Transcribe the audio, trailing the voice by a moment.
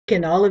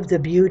in all of the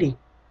beauty.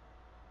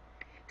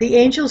 The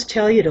angels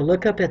tell you to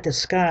look up at the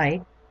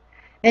sky,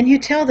 and you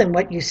tell them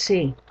what you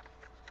see.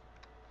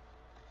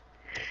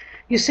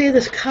 You say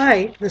the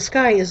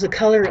sky is the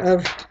color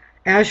of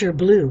azure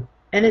blue,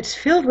 and it's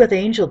filled with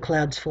angel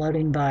clouds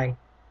floating by.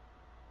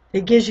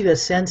 It gives you a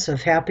sense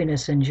of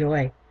happiness and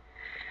joy.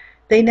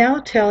 They now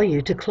tell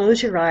you to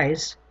close your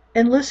eyes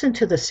and listen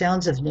to the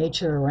sounds of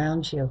nature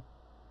around you.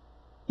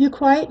 You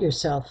quiet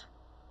yourself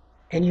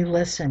and you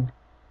listen.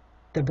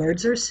 The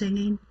birds are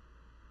singing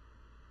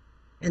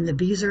and the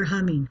bees are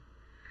humming,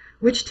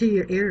 which to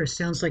your ear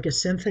sounds like a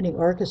symphony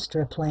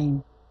orchestra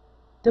playing.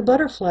 The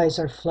butterflies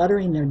are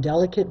fluttering their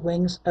delicate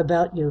wings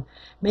about you,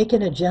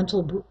 making a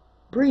gentle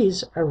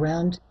breeze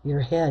around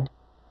your head.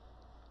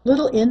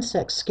 Little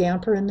insects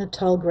scamper in the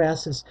tall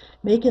grasses,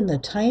 making the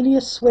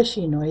tiniest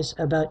swishing noise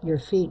about your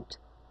feet.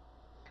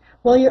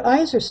 While your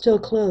eyes are still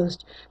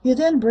closed, you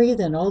then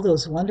breathe in all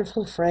those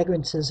wonderful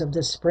fragrances of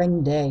the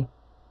spring day.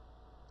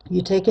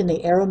 You take in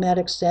the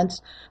aromatic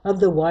scents of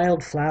the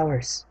wild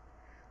flowers,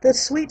 the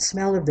sweet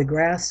smell of the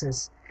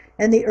grasses,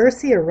 and the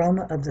earthy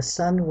aroma of the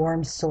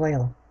sun-warmed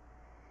soil.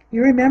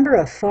 You remember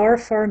a far,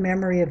 far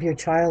memory of your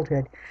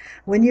childhood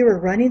when you were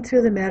running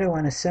through the meadow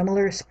on a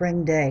similar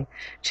spring day,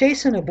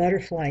 chasing a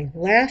butterfly,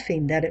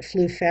 laughing that it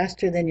flew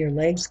faster than your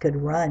legs could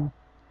run.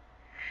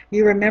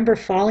 You remember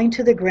falling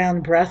to the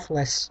ground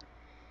breathless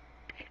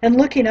and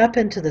looking up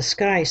into the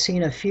sky,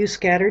 seeing a few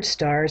scattered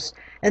stars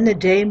and the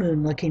day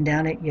moon looking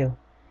down at you.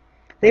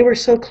 They were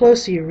so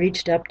close you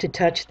reached up to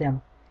touch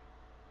them.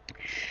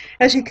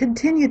 As you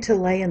continued to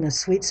lay in the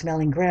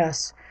sweet-smelling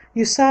grass,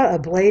 you saw a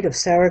blade of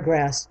sour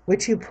grass,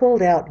 which you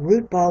pulled out,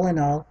 root ball and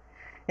all,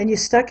 and you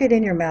stuck it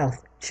in your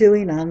mouth,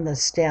 chewing on the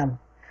stem.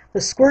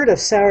 The squirt of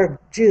sour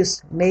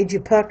juice made you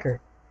pucker.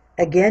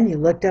 Again you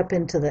looked up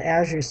into the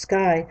azure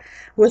sky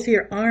with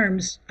your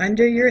arms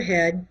under your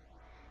head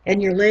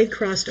and your leg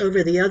crossed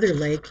over the other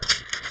leg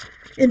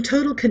in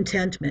total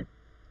contentment,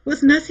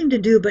 with nothing to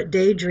do but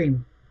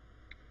daydream.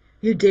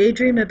 You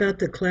daydream about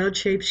the cloud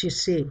shapes you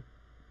see.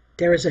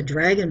 There is a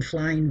dragon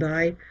flying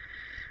by,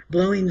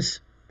 blowing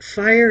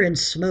fire and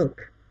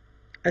smoke.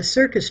 A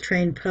circus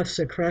train puffs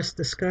across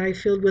the sky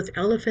filled with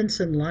elephants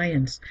and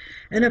lions,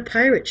 and a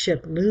pirate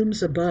ship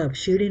looms above,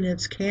 shooting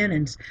its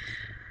cannons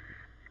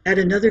at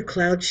another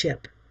cloud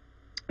ship.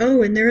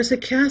 Oh, and there is a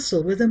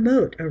castle with a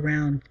moat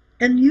around,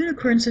 and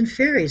unicorns and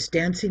fairies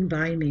dancing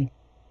by me.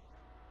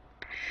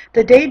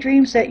 The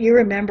daydreams that you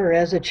remember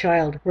as a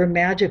child were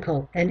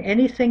magical, and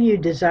anything you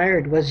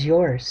desired was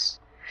yours.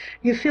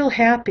 You feel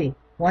happy,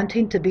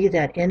 wanting to be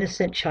that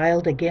innocent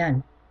child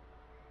again,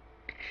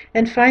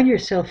 and find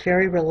yourself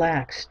very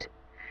relaxed.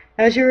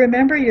 As you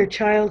remember your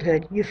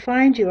childhood, you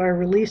find you are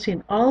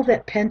releasing all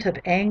that pent-up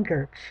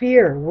anger,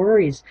 fear,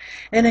 worries,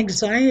 and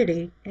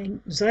anxiety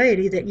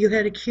that you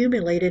had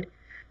accumulated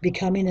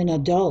becoming an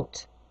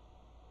adult.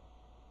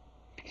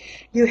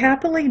 You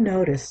happily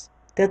notice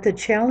that the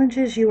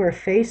challenges you are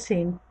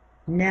facing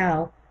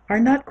now are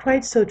not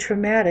quite so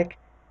traumatic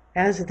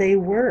as they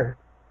were.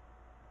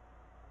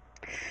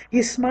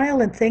 You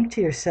smile and think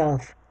to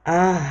yourself,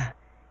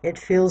 it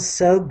feels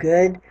so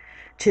good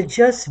to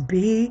just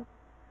be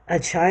a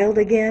child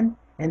again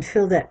and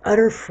feel that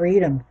utter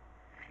freedom,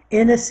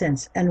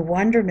 innocence, and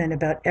wonderment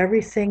about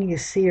everything you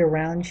see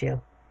around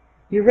you.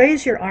 You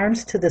raise your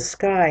arms to the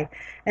sky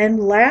and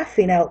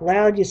laughing out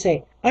loud you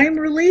say, I'm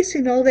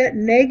releasing all that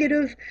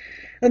negative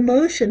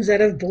emotions that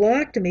have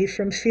blocked me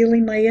from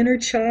feeling my inner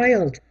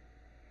child.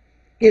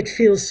 It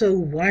feels so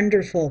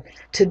wonderful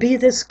to be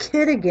this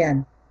kid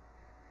again.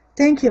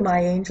 Thank you, my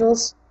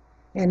angels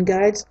and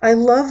guides. I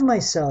love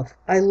myself.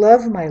 I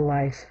love my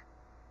life.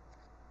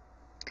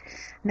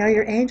 Now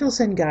your angels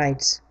and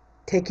guides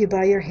take you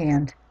by your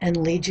hand and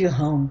lead you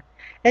home.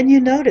 And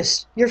you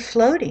notice you're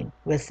floating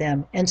with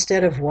them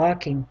instead of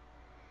walking.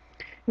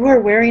 You are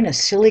wearing a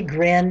silly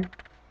grin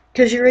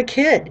because you're a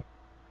kid.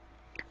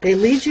 They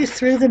lead you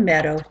through the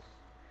meadow,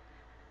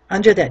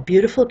 under that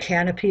beautiful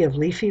canopy of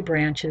leafy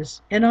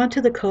branches, and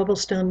onto the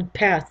cobblestone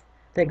path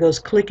that goes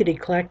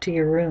clickety-clack to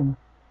your room.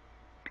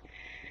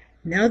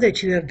 Now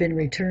that you have been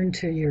returned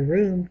to your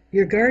room,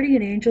 your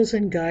guardian angels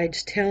and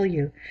guides tell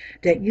you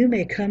that you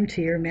may come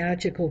to your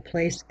magical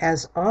place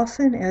as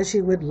often as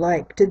you would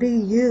like to be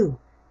you,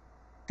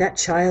 that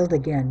child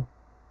again.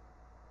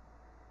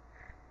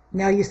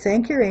 Now you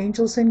thank your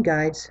angels and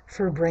guides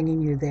for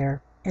bringing you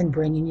there and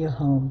bringing you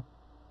home.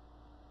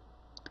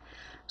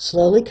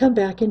 Slowly come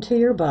back into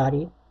your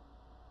body,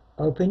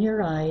 open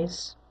your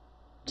eyes,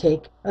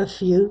 take a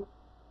few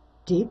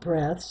deep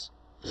breaths.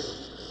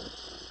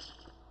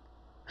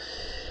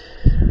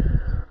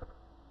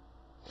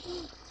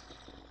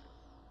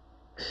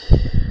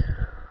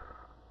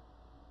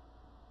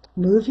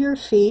 Move your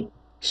feet,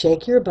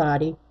 shake your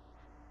body,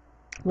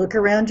 look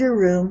around your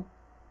room,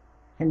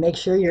 and make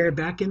sure you're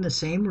back in the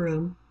same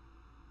room.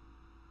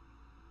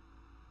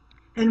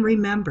 And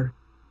remember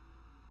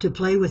to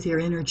play with your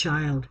inner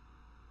child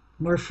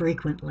more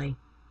frequently,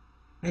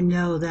 and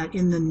know that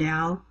in the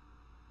now,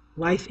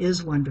 life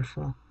is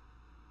wonderful.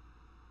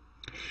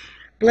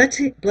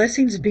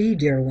 Blessings be,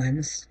 dear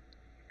ones,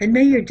 And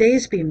may your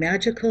days be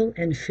magical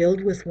and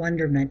filled with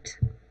wonderment.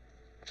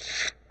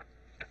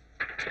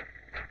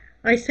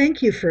 I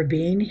thank you for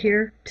being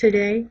here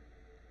today,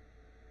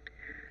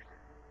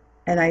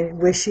 and I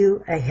wish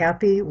you a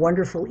happy,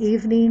 wonderful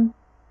evening,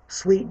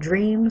 sweet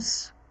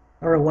dreams,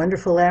 or a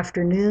wonderful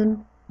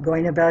afternoon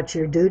going about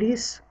your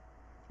duties.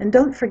 And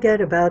don't forget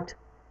about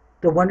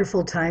the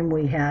wonderful time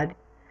we had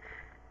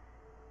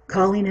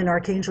calling in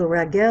Archangel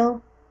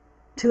Raquel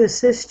to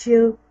assist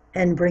you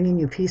and bringing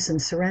you peace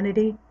and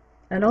serenity,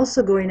 and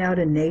also going out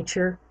in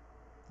nature,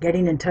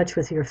 getting in touch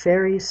with your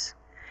fairies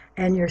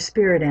and your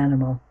spirit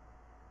animal.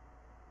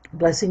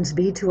 Blessings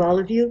be to all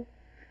of you.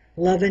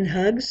 Love and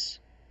hugs.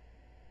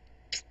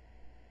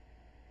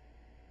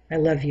 I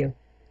love you.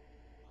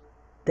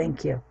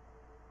 Thank you.